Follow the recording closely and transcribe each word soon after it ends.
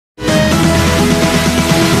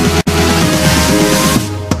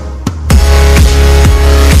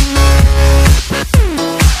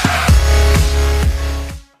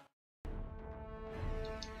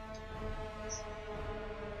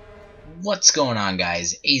What's going on,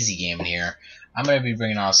 guys? AZ Gaming here. I'm going to be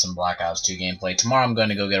bringing off some Black Ops 2 gameplay. Tomorrow I'm going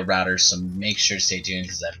to go get a router, so make sure to stay tuned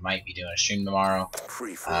because I might be doing a stream tomorrow.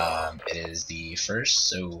 It is the 1st,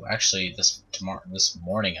 so actually this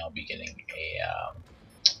morning I'll be getting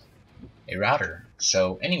a router.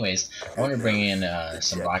 So anyways, I want to bring in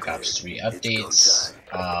some Black Ops 3 updates.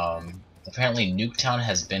 Apparently Nuketown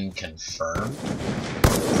has been confirmed.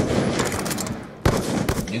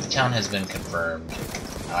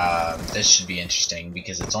 This should be interesting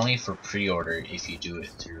because it's only for pre-order if you do it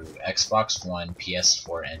through Xbox One,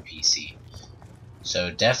 PS4, and PC.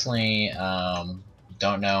 So definitely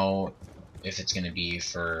don't know if it's going to be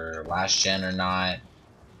for last gen or not.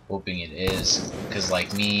 Hoping it is, because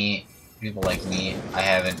like me, people like me, I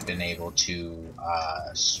haven't been able to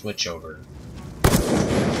switch over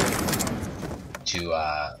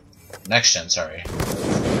to next gen. Sorry.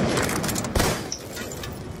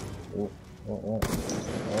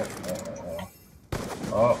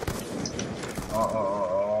 Oh,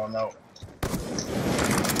 no.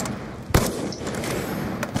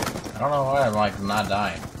 I don't know why I'm like not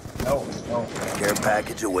dying. No. Care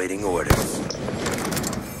package awaiting orders.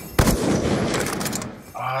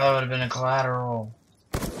 Oh, that would have been a collateral.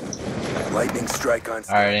 Lightning strike on.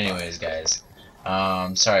 Alright, anyways, guys.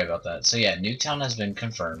 Sorry about that. So yeah, Nuketown has been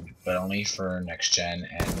confirmed, but only for next gen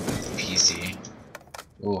and PC.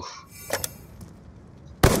 Oof.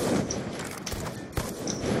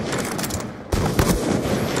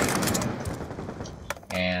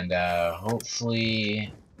 And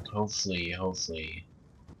hopefully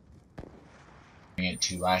bring it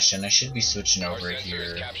to last gen. I should be switching over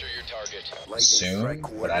here soon,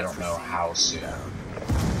 but I don't know how soon.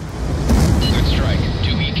 Good strike.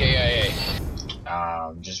 2 EKIA.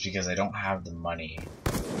 Just because I don't have the money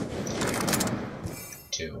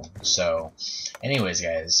to. So, anyways,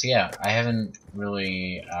 guys. So yeah, I haven't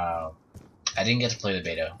really. I didn't get to play the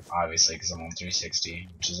beta, obviously, because I'm on 360,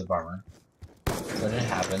 which is a bummer. But it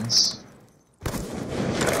happens.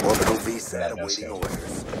 Orbital VSAT awaiting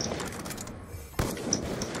orders.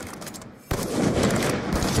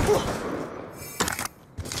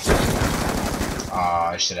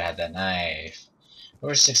 I should have had that knife.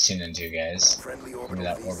 We're 16 and 2, guys. Give me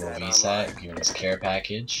that orbital VSAT, give me this care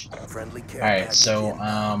package. Alright, so,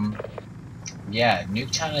 yeah,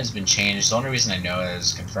 Nuketown has been changed. The only reason I know it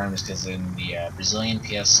is confirmed is because in the Brazilian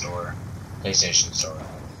PS store, PlayStation store,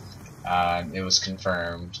 it was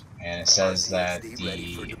confirmed, and it says that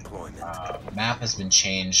the map has been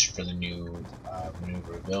changed for the new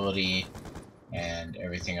maneuverability and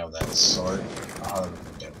everything of that sort.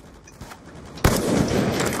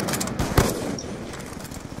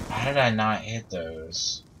 How did I not hit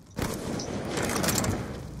those?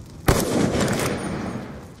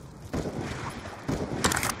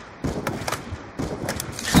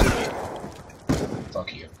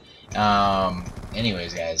 Fuck you.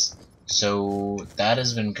 Anyways, guys. So that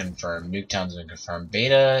has been confirmed. Nuketown's been confirmed.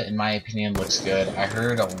 Beta, in my opinion, looks good. I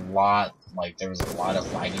heard a lot, like there was a lot of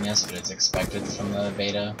lagginess, but it's expected from the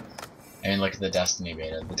beta. I mean, look at the Destiny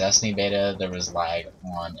beta. The Destiny beta, there was lag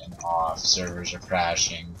on and off. Servers are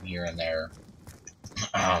crashing here and there.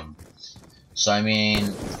 So I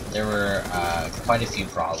mean, there were quite a few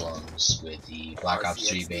problems with the Black Ops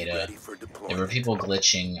 3 beta. There were people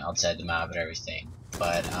glitching outside the map and everything.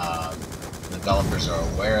 But the developers are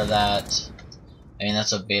aware of that. I mean,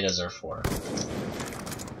 that's what betas are for.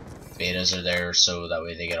 Betas are there so that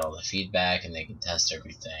way they get all the feedback and they can test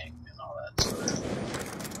everything and all that sort of.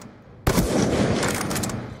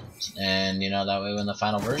 And you know, that way when the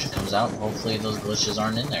final version comes out, hopefully those glitches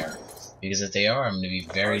aren't in there. Because if they are, I'm going to be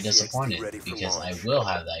very disappointed because I will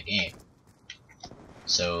have that game.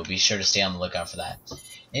 So be sure to stay on the lookout for that.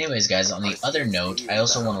 Anyways, guys, on the other note, I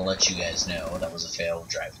also want to let you guys know that was a fail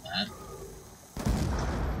driving that.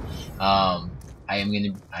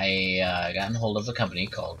 I got in hold of a company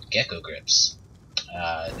called Gecko Grips.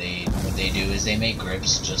 What they do is they make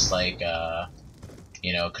grips just like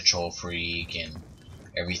you know, Control Freak and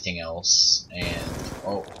everything else. And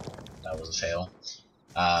oh, that was a fail.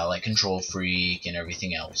 Like Control Freak and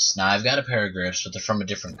everything else. Now I've got a pair of grips, but they're from a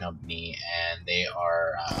different company, and they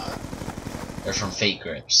are they're from Fake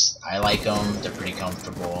Grips. I like them; they're pretty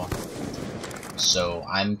comfortable. So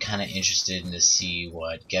I'm kind of interested in to see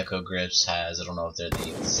what Gecko Grips has. I don't know if they're the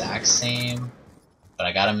exact same, but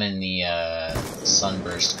I got them in the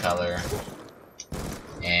sunburst color.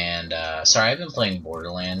 And sorry, I've been playing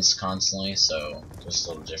Borderlands constantly, so just a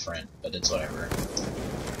little different, but it's whatever.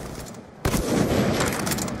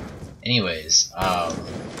 Anyways,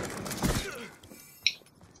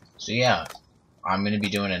 so yeah, I'm gonna be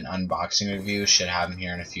doing an unboxing review. Should have them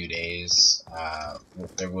here in a few days.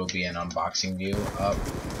 there will be an unboxing view up.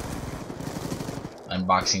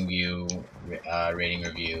 Unboxing view, rating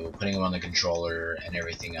review, putting them on the controller and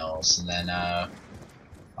everything else, and then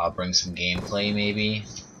I'll bring some gameplay maybe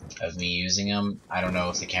of me using them. I don't know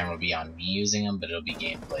if the camera will be on me using them, but it'll be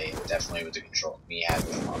gameplay, definitely with the me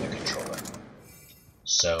having them on the controller.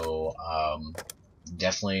 So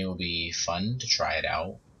definitely will be fun to try it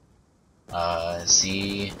out.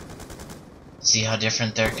 See how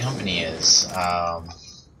different their company is.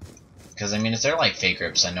 Because I mean, if they're like fake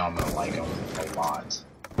grips, I know I'm gonna like them a lot.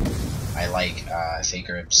 I like fake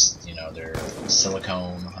grips. You know, they're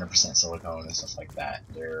silicone, 100% silicone and stuff like that.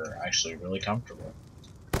 They're actually really comfortable.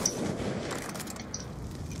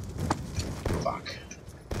 Fuck.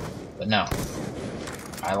 But no,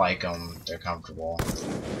 I like them. They're comfortable.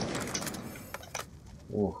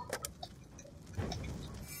 Ooh.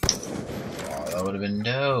 Oh, that would have been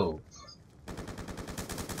dope.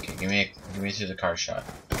 Okay, give me through the car shot.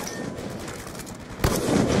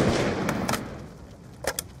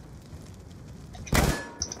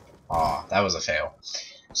 Aw, that was a fail.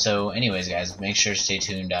 So anyways guys, make sure to stay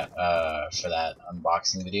tuned for that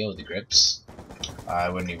unboxing video of the grips. I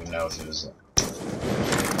wouldn't even know if it was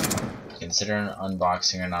considered an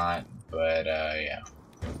unboxing or not, but yeah.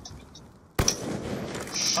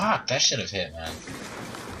 Fuck, that should have hit, man.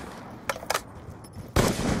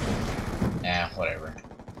 Yeah, whatever.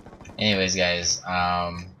 Anyways guys,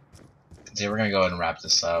 so we're gonna go ahead and wrap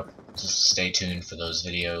this up. Just stay tuned for those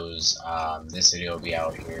videos. This video will be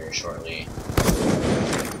out here shortly.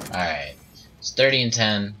 Alright, it's 30 and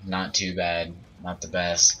 10, not too bad. Not the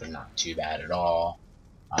best, but not too bad at all.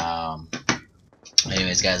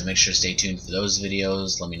 Anyways guys, make sure to stay tuned for those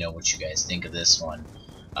videos. Let me know what you guys think of this one.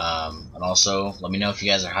 And also, let me know if you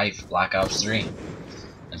guys are hyped for Black Ops 3.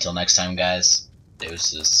 Until next time guys,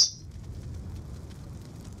 deuces.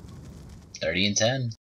 30 and 10.